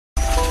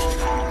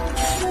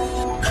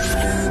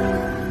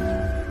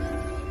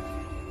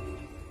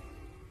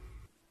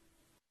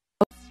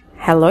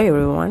Hello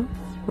everyone,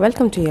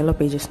 welcome to Yellow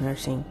Pages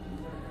Nursing.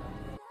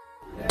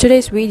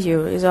 Today's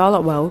video is all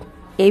about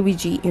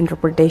ABG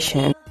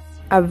interpretation,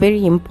 a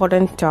very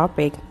important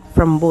topic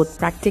from both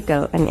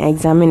practical and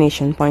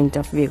examination point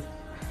of view.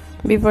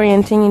 Before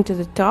entering into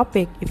the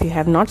topic, if you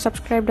have not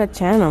subscribed our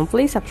channel,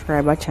 please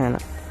subscribe our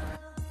channel.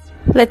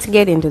 Let's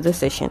get into the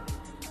session.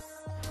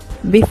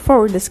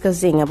 Before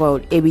discussing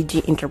about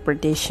ABG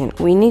interpretation,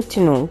 we need to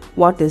know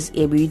what is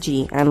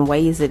ABG and why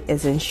is it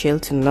essential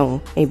to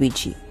know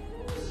ABG.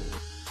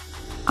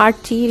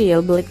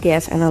 Arterial blood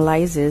gas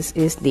analysis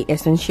is the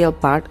essential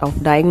part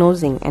of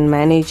diagnosing and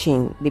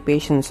managing the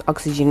patient's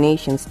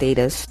oxygenation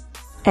status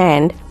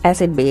and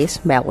acid-base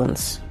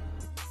balance.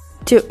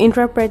 To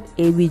interpret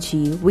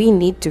ABG, we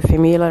need to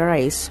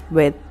familiarize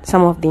with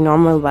some of the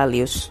normal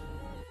values.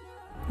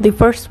 The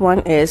first one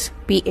is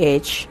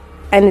pH,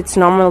 and its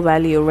normal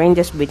value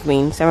ranges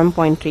between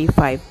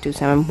 7.35 to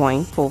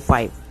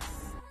 7.45.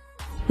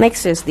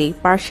 Next is the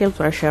partial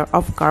pressure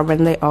of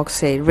carbon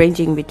dioxide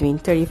ranging between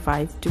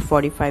 35 to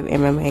 45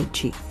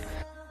 mmHg.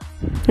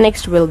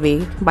 Next will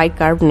be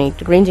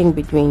bicarbonate ranging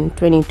between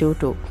 22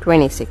 to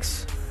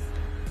 26.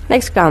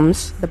 Next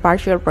comes the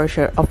partial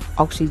pressure of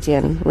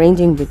oxygen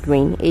ranging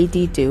between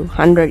 80 to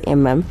 100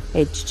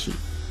 mmHg.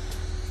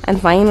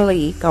 And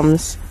finally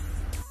comes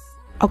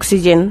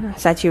oxygen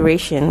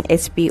saturation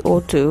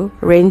SpO2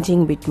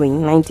 ranging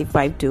between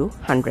 95 to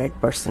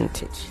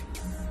 100%.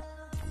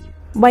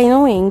 By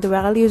knowing the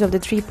values of the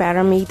three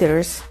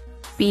parameters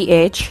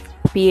pH,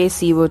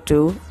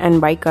 PaCO2 and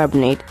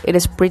bicarbonate, it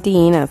is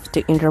pretty enough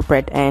to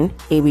interpret an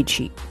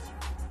ABG.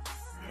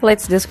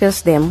 Let's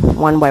discuss them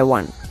one by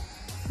one.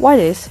 What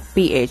is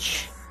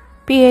pH?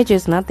 pH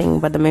is nothing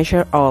but the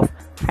measure of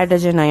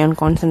hydrogen ion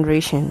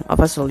concentration of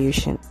a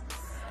solution.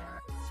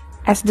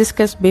 As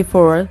discussed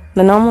before,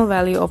 the normal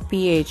value of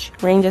pH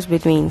ranges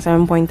between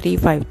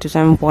 7.35 to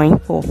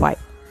 7.45.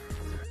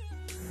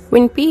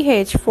 When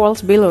pH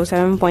falls below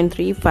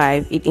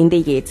 7.35, it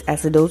indicates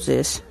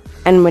acidosis,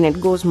 and when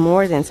it goes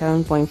more than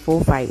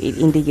 7.45, it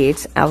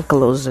indicates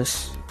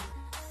alkalosis.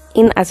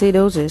 In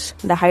acidosis,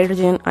 the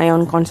hydrogen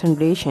ion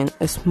concentration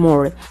is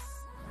more,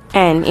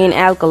 and in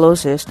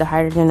alkalosis, the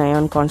hydrogen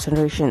ion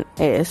concentration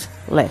is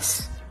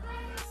less.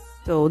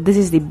 So this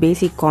is the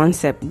basic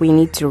concept we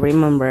need to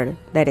remember.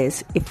 That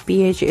is, if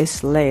pH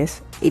is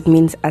less, it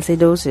means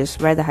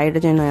acidosis where the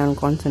hydrogen ion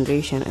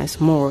concentration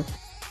is more.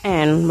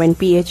 And when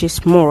pH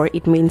is more,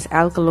 it means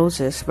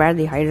alkalosis where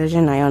the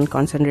hydrogen ion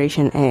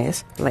concentration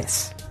is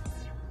less.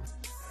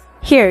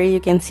 Here you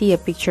can see a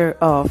picture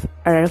of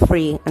a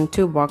referee and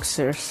two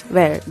boxers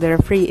where the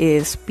referee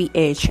is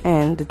pH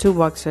and the two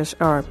boxers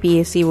are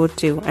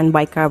PaCO2 and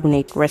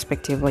bicarbonate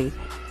respectively.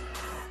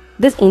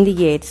 This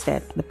indicates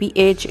that the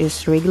pH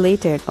is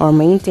regulated or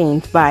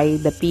maintained by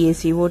the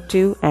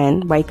PaCO2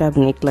 and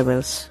bicarbonate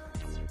levels.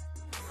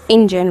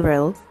 In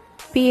general,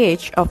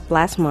 pH of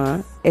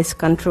plasma is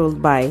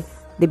controlled by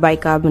the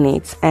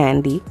bicarbonates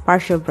and the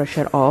partial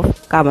pressure of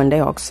carbon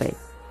dioxide.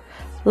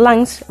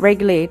 Lungs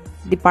regulate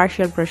the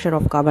partial pressure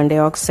of carbon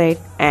dioxide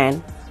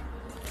and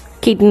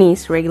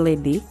kidneys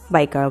regulate the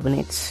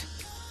bicarbonates.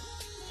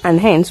 And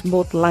hence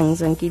both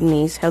lungs and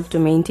kidneys help to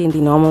maintain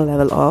the normal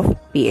level of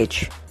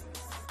pH.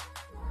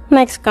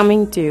 Next,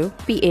 coming to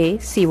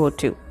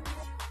PaCO2.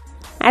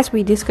 As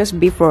we discussed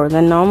before,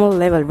 the normal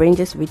level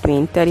ranges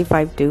between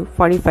 35 to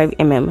 45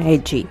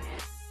 mmHg.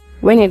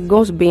 When it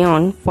goes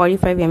beyond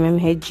 45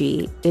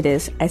 mmHg, it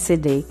is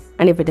acidic,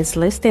 and if it is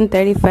less than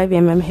 35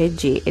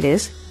 mmHg, it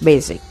is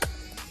basic.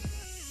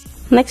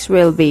 Next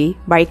will be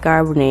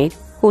bicarbonate,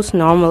 whose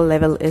normal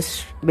level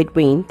is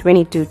between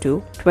 22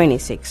 to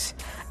 26.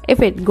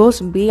 If it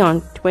goes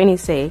beyond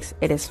 26,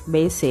 it is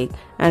basic,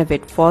 and if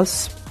it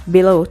falls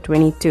below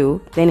 22,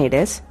 then it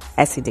is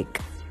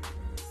acidic.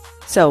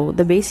 So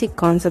the basic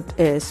concept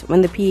is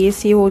when the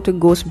PaCO2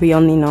 goes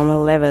beyond the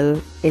normal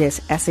level, it is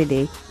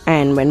acidic,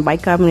 and when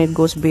bicarbonate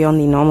goes beyond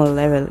the normal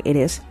level, it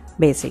is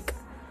basic.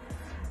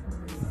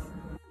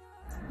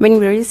 When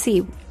we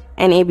receive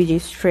an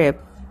ABG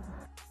strip,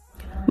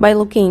 by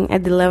looking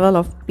at the level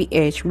of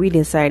pH, we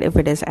decide if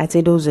it is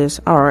acidosis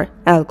or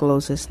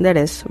alkalosis. That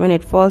is, when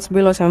it falls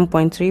below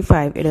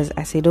 7.35, it is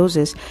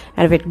acidosis,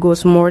 and if it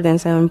goes more than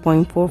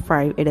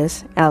 7.45, it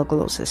is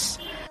alkalosis.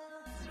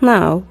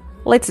 Now,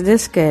 let's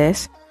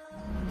discuss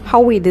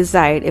how we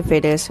decide if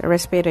it is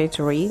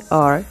respiratory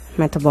or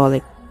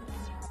metabolic.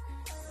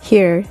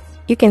 Here,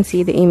 you can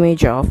see the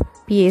image of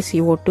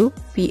PaCO2,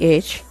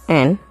 pH,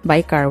 and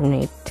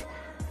bicarbonate.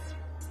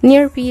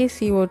 Near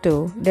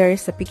PaCO2, there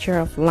is a picture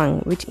of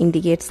lung which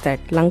indicates that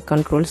lung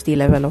controls the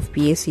level of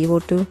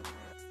PaCO2,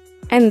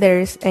 and there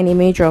is an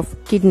image of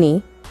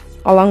kidney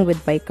along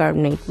with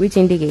bicarbonate which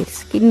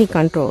indicates kidney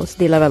controls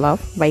the level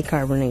of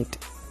bicarbonate.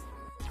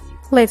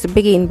 Let's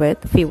begin with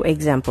few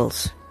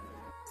examples.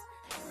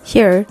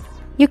 Here,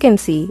 you can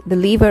see the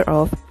lever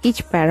of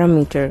each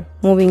parameter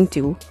moving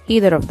to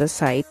either of the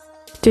sides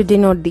to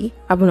denote the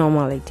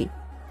abnormality.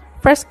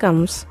 First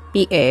comes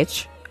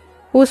pH,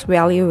 whose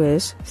value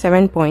is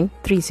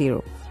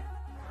 7.30.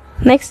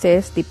 Next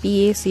is the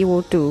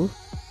PaCO2,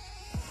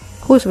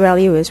 whose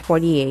value is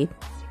 48,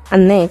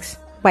 and next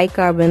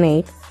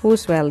bicarbonate,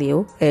 whose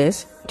value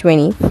is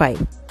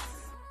 25.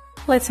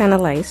 Let's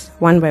analyze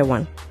one by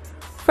one.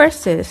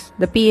 First is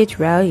the pH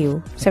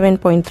value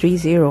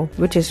 7.30,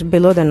 which is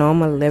below the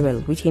normal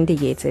level, which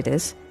indicates it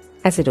is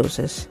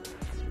acidosis.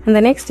 And the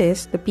next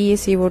is the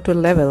PaCO2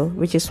 level,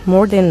 which is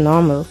more than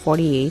normal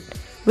 48,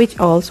 which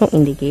also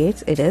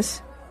indicates it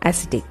is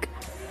acidic.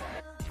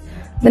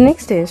 The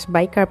next is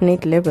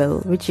bicarbonate level,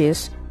 which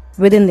is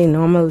within the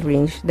normal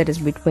range, that is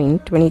between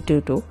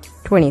 22 to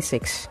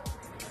 26.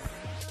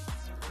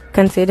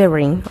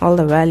 Considering all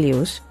the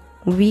values,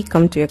 we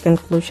come to a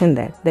conclusion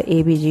that the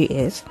ABG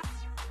is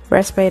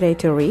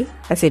respiratory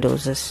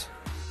acidosis.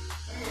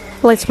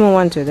 Let's move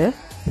on to the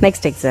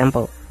next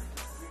example.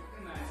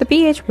 The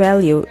pH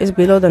value is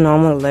below the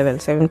normal level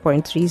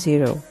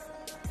 7.30.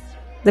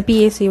 The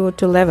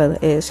PaCO2 level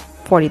is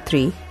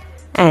 43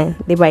 and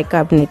the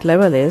bicarbonate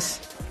level is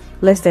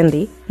less than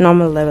the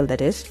normal level,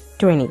 that is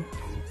 20.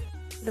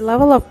 The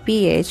level of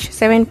pH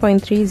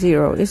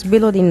 7.30 is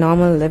below the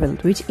normal level,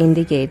 which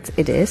indicates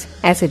it is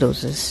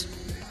acidosis.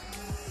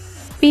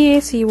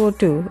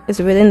 PaCO2 is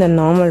within the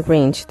normal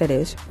range, that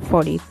is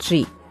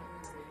 43,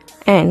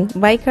 and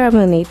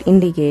bicarbonate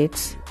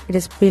indicates it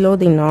is below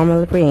the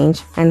normal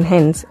range and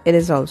hence it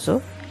is also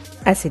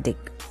acidic.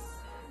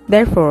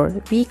 Therefore,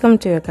 we come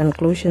to a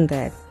conclusion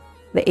that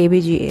the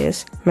ABG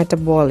is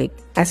metabolic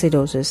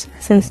acidosis,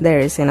 since there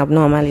is an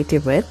abnormality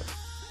with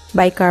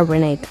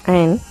bicarbonate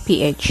and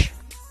pH.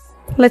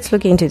 Let's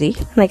look into the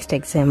next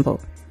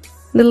example.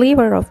 The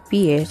lever of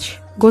pH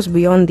goes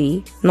beyond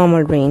the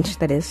normal range,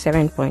 that is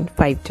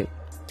 7.52.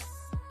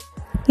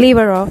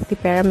 Lever of the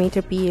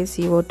parameter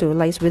PaCO2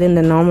 lies within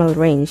the normal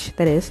range,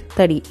 that is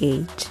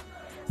 38.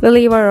 The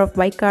lever of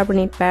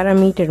bicarbonate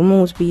parameter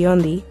moves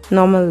beyond the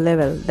normal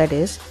level, that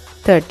is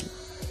 30.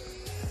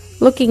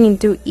 Looking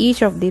into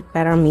each of the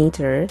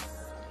parameter,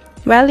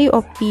 value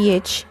of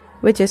pH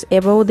which is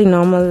above the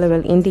normal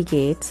level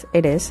indicates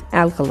it is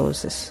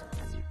alkalosis.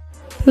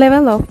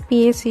 Level of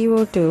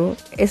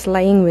PaCO2 is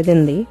lying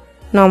within the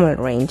normal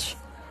range,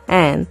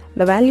 and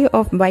the value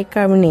of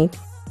bicarbonate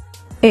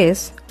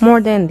is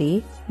more than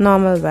the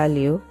normal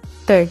value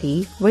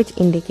 30, which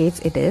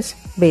indicates it is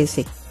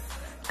basic.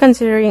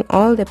 Considering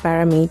all the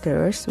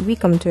parameters, we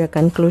come to a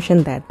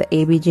conclusion that the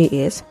ABG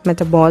is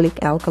metabolic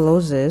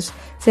alkalosis,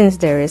 since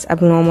there is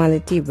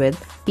abnormality with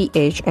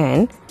pH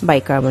and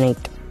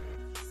bicarbonate.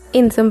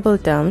 In simple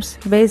terms,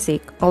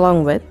 basic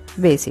along with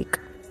basic.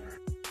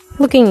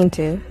 Looking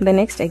into the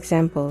next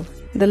example,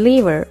 the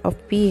lever of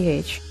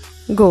pH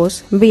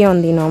goes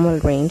beyond the normal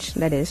range,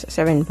 that is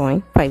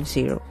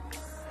 7.50.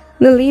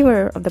 The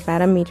lever of the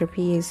parameter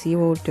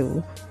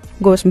PaCO2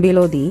 goes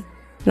below the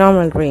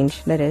normal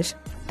range, that is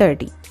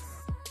 30.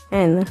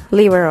 And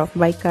lever of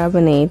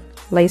bicarbonate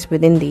lies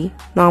within the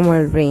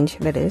normal range,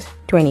 that is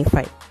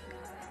 25.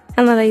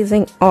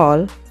 Analyzing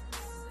all,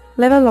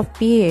 level of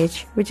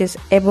pH which is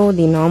above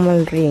the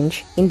normal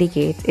range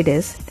indicates it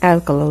is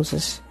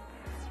alkalosis.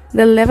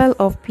 The level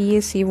of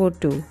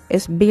PaCO2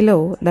 is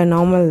below the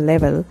normal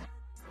level,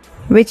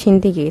 which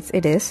indicates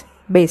it is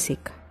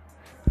basic.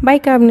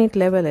 Bicarbonate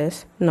level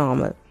is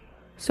normal.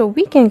 So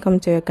we can come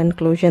to a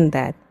conclusion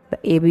that the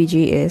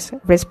ABG is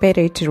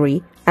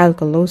respiratory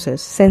alkalosis,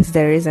 since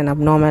there is an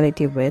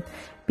abnormality with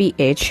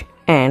pH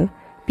and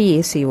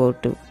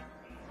PaCO2.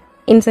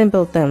 In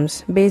simple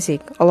terms,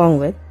 basic along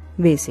with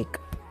basic.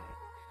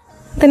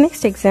 The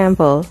next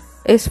example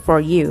is for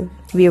you,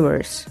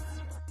 viewers.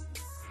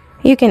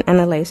 You can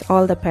analyze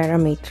all the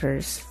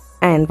parameters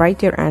and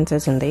write your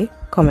answers in the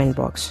comment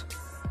box.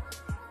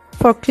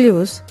 For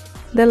clues,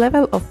 the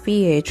level of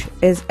pH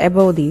is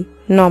above the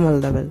normal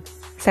level,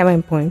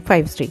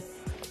 7.53.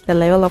 The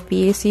level of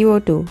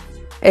PaCO2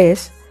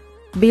 is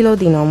below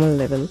the normal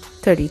level,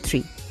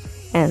 33.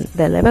 And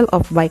the level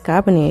of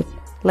bicarbonate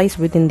lies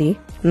within the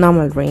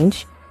normal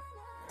range,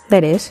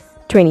 that is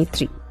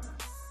 23.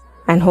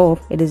 And hope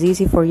it is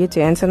easy for you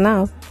to answer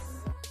now.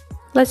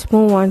 Let's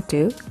move on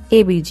to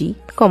ABG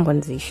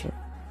compensation.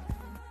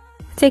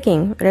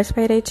 Taking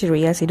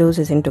respiratory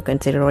acidosis into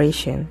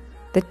consideration,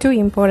 the two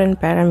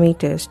important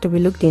parameters to be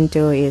looked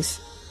into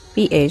is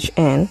pH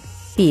and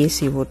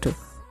PaCO2.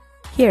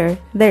 Here,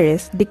 there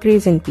is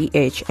decrease in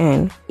pH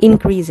and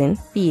increase in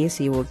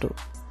PaCO2.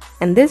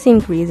 And this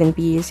increase in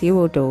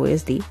PaCO2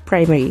 is the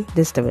primary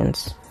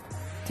disturbance.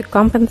 To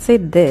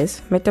compensate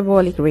this,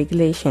 metabolic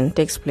regulation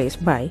takes place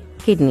by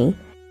kidney,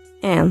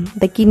 and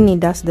the kidney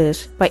does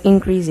this by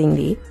increasing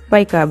the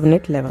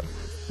bicarbonate level,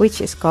 which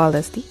is called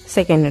as the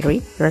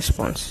secondary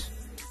response.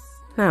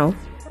 Now,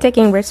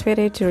 taking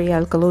respiratory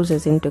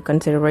alkalosis into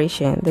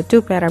consideration, the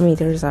two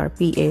parameters are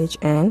pH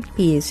and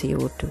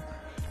PaCO2.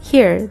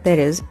 Here, there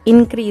is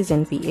increase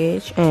in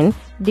pH and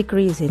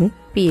decrease in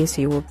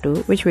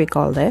PaCO2, which we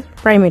call the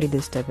primary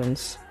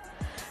disturbance.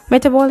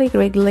 Metabolic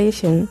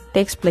regulation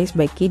takes place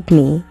by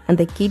kidney, and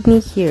the kidney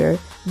here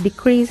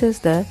decreases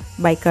the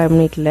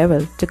bicarbonate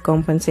level to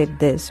compensate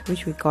this,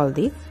 which we call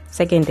the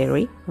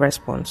secondary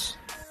response.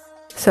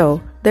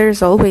 So, There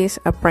is always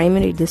a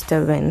primary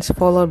disturbance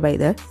followed by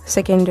the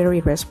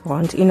secondary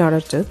response in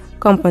order to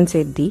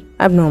compensate the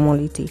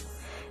abnormality.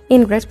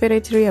 In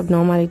respiratory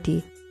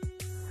abnormality,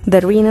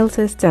 the renal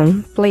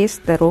system plays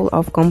the role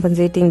of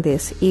compensating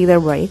this either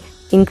by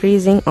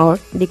increasing or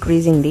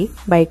decreasing the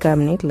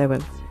bicarbonate level.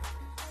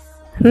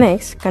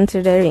 Next,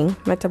 considering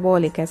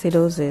metabolic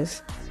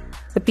acidosis,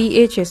 the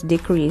pH is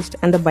decreased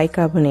and the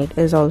bicarbonate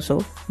is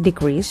also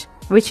decreased,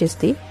 which is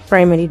the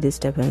primary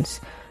disturbance.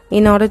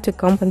 In order to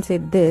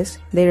compensate this,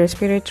 the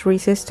respiratory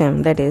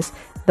system, that is,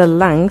 the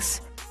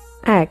lungs,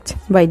 act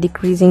by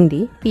decreasing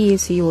the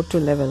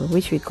PaCO2 level,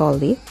 which we call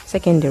the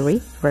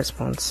secondary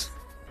response.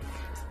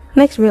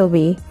 Next will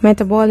be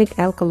metabolic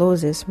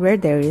alkalosis, where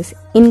there is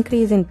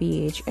increase in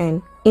pH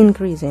and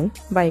increase in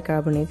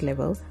bicarbonate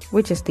level,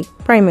 which is the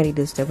primary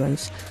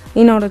disturbance.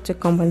 In order to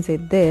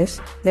compensate this,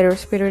 the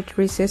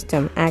respiratory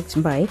system acts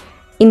by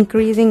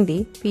increasing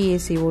the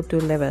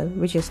PaCO2 level,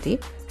 which is the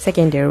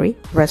secondary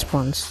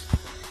response.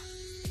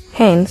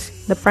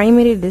 Hence, the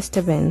primary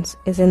disturbance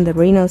is in the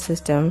renal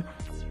system,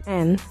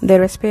 and the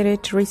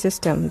respiratory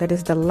system, that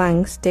is the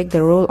lungs, take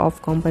the role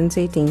of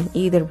compensating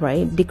either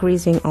by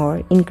decreasing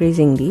or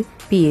increasing the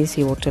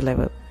PaCO2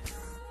 level.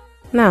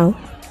 Now,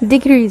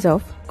 degrees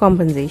of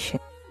compensation.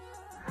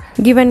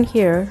 Given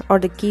here are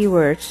the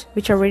keywords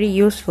which are very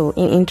useful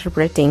in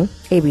interpreting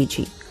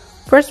ABG.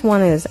 First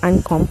one is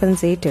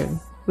uncompensated,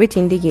 which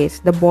indicates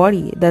the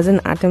body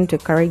doesn't attempt to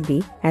correct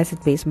the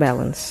acid-base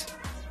balance.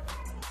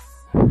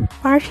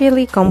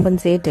 Partially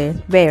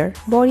compensated, where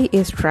body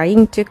is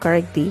trying to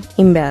correct the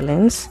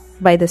imbalance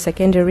by the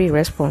secondary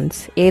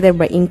response, either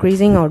by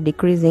increasing or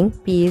decreasing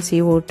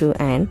PaCO2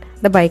 and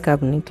the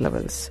bicarbonate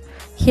levels.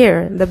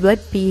 Here, the blood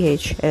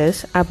pH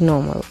is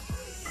abnormal.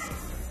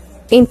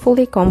 In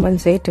fully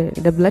compensated,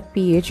 the blood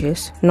pH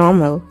is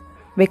normal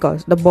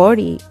because the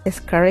body is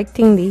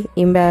correcting the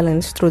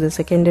imbalance through the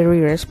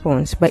secondary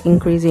response by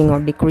increasing or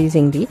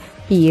decreasing the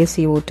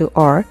PaCO2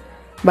 or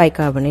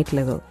bicarbonate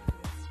level.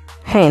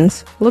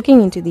 Hence,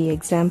 looking into the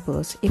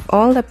examples, if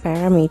all the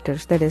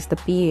parameters, that is the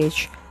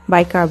pH,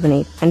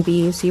 bicarbonate and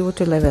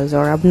PaCO2 levels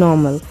are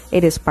abnormal,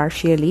 it is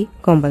partially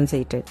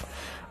compensated.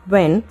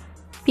 When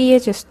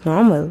pH is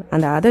normal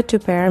and the other two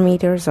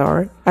parameters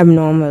are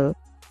abnormal,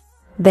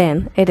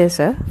 then it is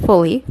a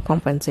fully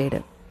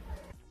compensated.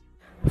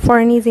 For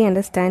an easy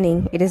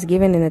understanding, it is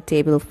given in a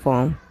table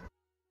form.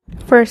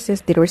 First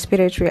is the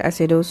respiratory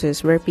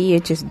acidosis, where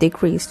pH is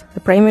decreased. The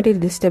primary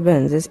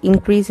disturbance is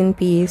increase in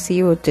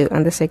PaCO2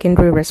 and the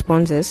secondary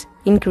response is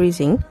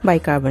increasing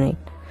bicarbonate.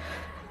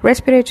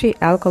 Respiratory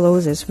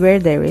alkalosis, where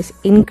there is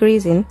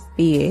increase in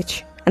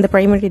pH and the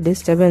primary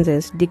disturbance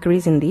is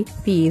decrease in the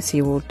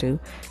PaCO2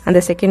 and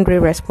the secondary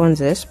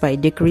response is by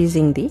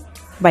decreasing the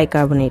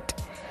bicarbonate.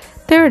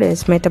 Third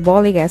is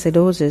metabolic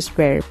acidosis,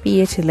 where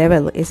pH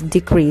level is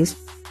decreased.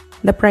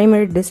 The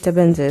primary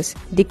disturbance is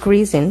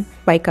decrease in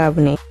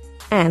bicarbonate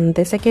and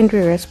the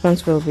secondary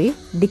response will be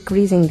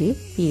decreasing the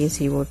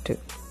PaCO2.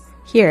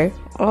 Here,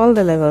 all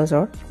the levels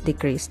are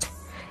decreased.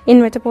 In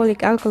metabolic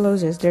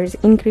alkalosis, there is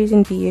increase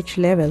in pH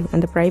level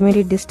and the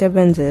primary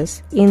disturbance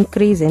is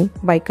increase in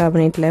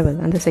bicarbonate level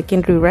and the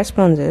secondary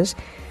response is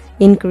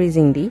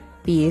increasing the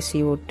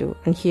PaCO2,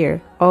 and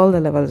here all the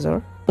levels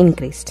are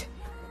increased.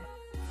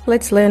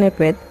 Let's learn it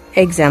with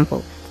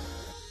example.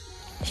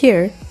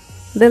 Here,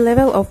 the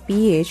level of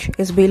pH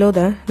is below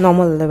the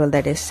normal level,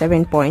 that is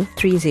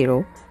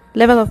 7.30.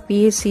 Level of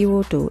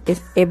PaCO2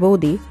 is above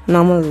the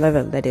normal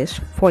level, that is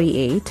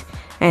 48,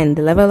 and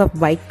the level of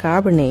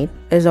bicarbonate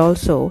is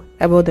also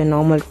above the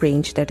normal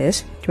range, that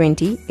is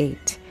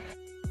 28.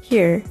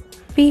 Here,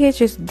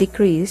 pH is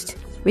decreased,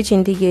 which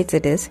indicates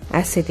it is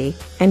acidic,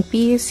 and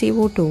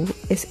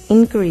PaCO2 is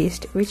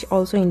increased, which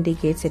also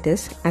indicates it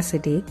is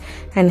acidic,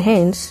 and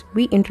hence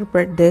we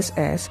interpret this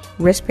as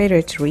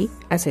respiratory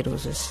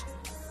acidosis.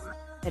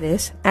 That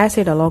is,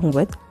 acid along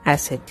with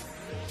acid.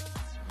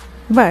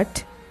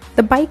 But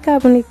the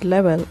bicarbonate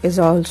level is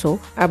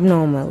also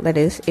abnormal, that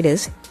is, it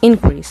is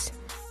increased.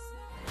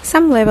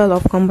 Some level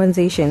of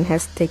compensation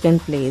has taken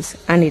place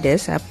and it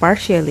is a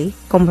partially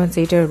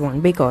compensated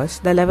one because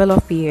the level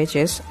of pH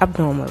is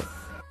abnormal.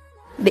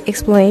 The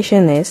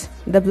explanation is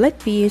the blood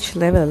pH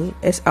level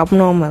is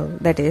abnormal,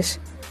 that is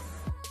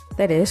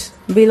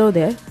below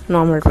the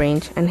normal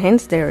range, and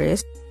hence there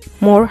is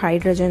more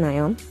hydrogen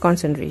ion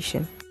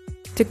concentration.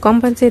 To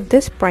compensate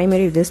this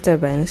primary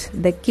disturbance,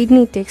 the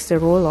kidney takes the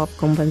role of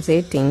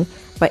compensating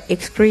by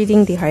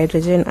excreting the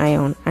hydrogen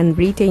ion and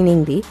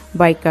retaining the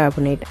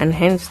bicarbonate, and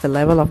hence the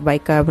level of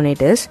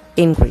bicarbonate is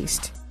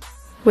increased,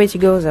 which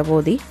goes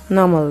above the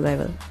normal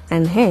level,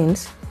 and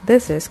hence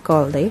this is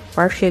called a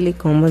partially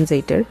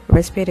compensated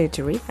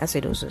respiratory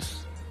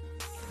acidosis.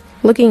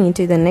 Looking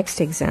into the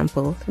next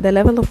example, the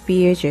level of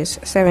pH is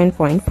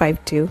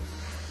 7.52,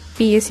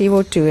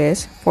 PaCO2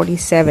 is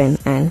 47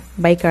 and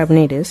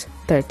bicarbonate is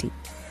 30.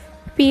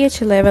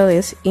 pH level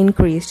is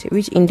increased,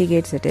 which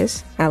indicates it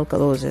is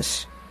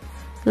alkalosis.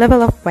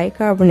 Level of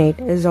bicarbonate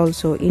is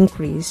also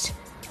increased,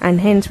 and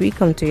hence we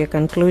come to a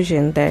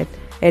conclusion that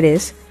it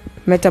is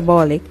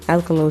metabolic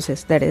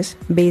alkalosis, that is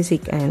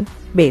basic and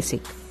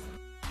basic.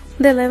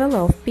 The level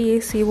of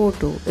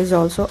PaCO2 is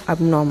also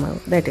abnormal,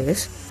 that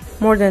is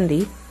more than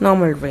the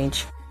normal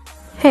range.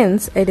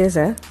 Hence, it is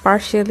a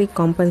partially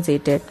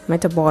compensated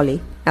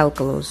metabolic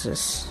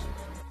alkalosis.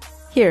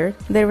 Here,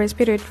 the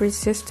respiratory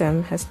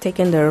system has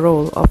taken the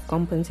role of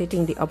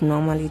compensating the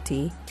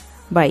abnormality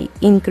by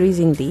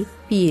increasing the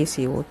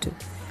PaCO2.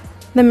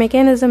 The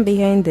mechanism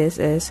behind this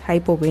is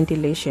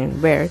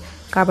hypoventilation, where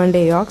carbon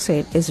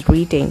dioxide is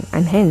retained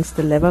and hence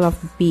the level of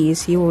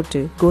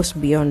PaCO2 goes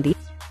beyond the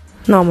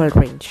normal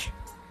range.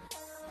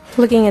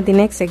 Looking at the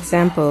next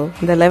example,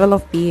 the level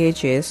of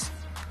pH is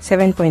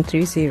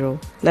 7.30,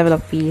 level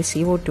of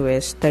PaCO2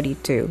 is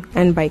 32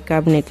 and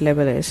bicarbonate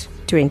level is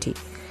 20.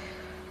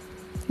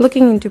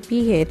 Looking into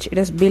pH, it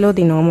is below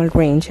the normal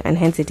range and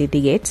hence it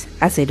indicates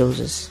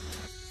acidosis.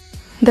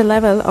 The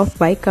level of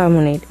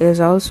bicarbonate is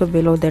also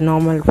below the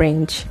normal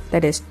range,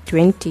 that is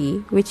 20,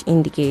 which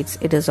indicates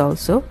it is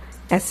also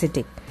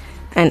acidic.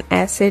 And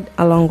acid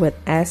along with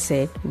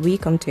acid, we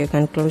come to a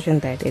conclusion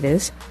that it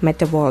is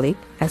metabolic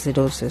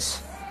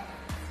acidosis.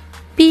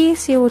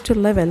 PaCO2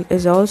 level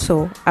is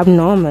also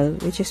abnormal,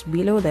 which is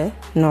below the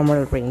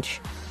normal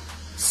range.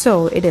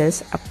 So it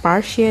is a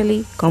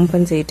partially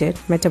compensated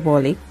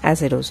metabolic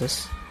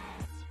acidosis.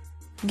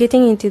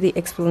 Getting into the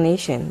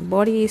explanation,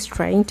 body is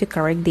trying to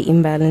correct the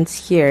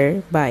imbalance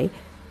here by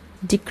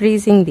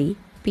decreasing the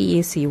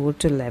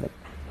PaCO2 level.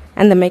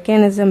 And the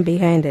mechanism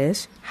behind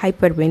is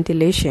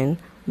hyperventilation,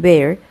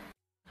 where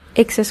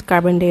excess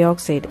carbon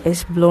dioxide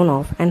is blown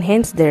off and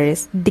hence there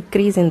is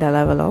decrease in the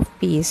level of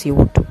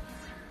PaCO2.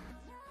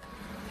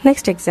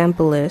 Next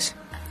example is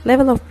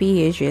level of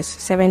pH is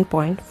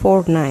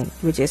 7.49,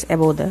 which is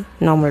above the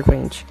normal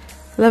range.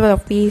 Level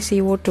of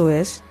PaCO2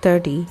 is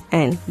 30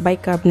 and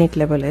bicarbonate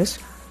level is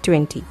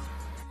 20.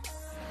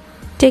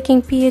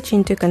 Taking pH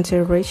into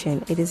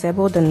consideration, it is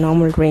above the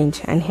normal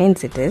range and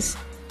hence it is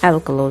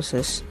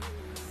alkalosis.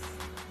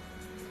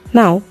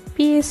 Now,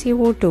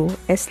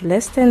 PaCO2 is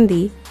less than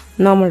the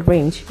normal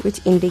range,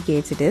 which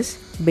indicates it is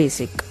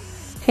basic.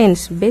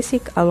 Hence,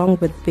 basic along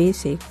with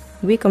basic,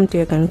 we come to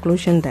a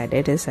conclusion that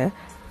it is a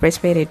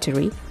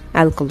respiratory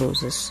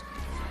alkalosis.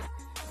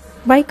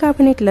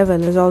 Bicarbonate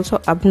level is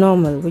also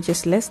abnormal, which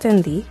is less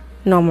than the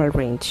normal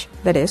range,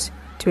 that is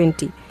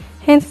 20.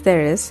 Hence,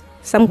 there is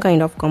some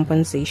kind of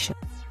compensation,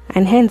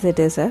 and hence it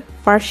is a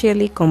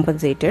partially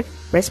compensated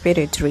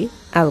respiratory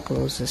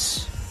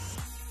alkalosis.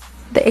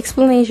 The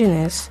explanation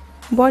is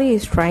body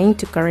is trying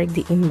to correct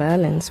the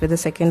imbalance with a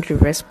secondary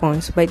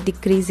response by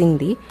decreasing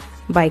the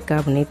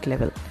bicarbonate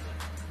level.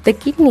 The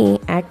kidney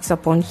acts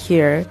upon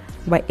here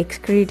by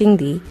excreting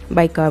the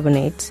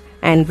bicarbonates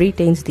and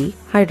retains the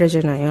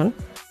hydrogen ion,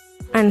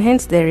 and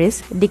hence there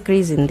is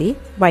decrease in the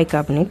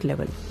bicarbonate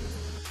level.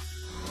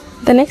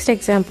 The next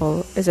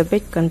example is a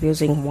bit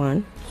confusing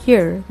one.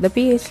 Here the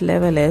pH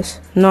level is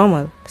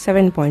normal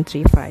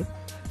 7.35,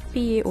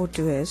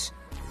 PaO2 is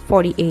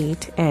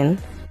 48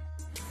 and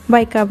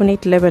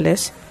bicarbonate level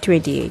is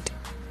 28.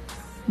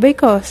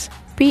 Because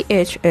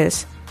pH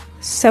is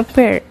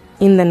somewhere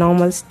in the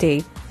normal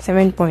state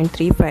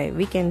 7.35,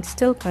 we can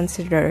still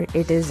consider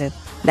it is in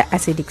the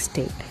acidic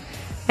state.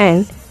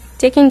 And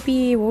taking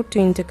PaO2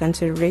 into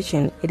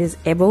consideration, it is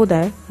above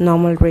the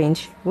normal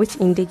range, which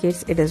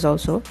indicates it is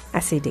also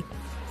acidic.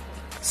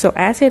 So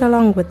acid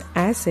along with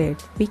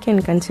acid, we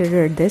can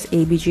consider this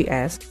ABG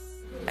as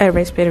a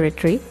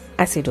respiratory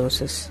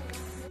acidosis.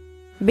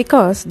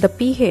 Because the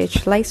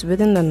pH lies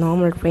within the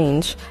normal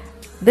range,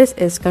 this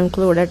is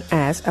concluded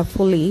as a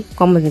fully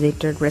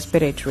compensated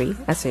respiratory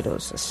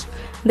acidosis.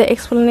 The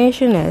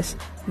explanation is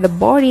the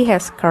body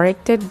has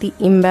corrected the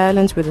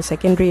imbalance with a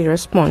secondary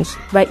response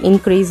by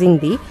increasing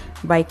the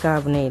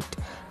bicarbonate.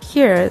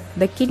 Here,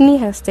 the kidney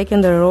has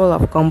taken the role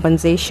of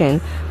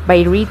compensation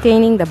by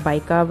retaining the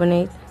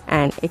bicarbonate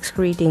and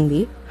excreting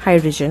the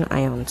hydrogen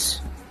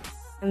ions.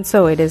 And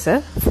so it is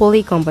a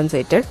fully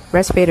compensated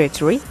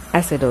respiratory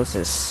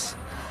acidosis.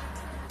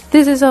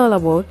 This is all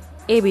about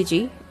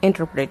ABG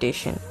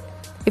interpretation.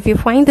 If you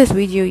find this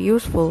video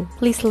useful,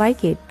 please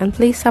like it and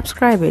please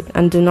subscribe it,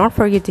 and do not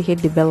forget to hit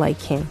the bell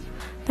icon.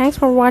 Thanks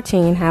for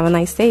watching and have a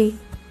nice day.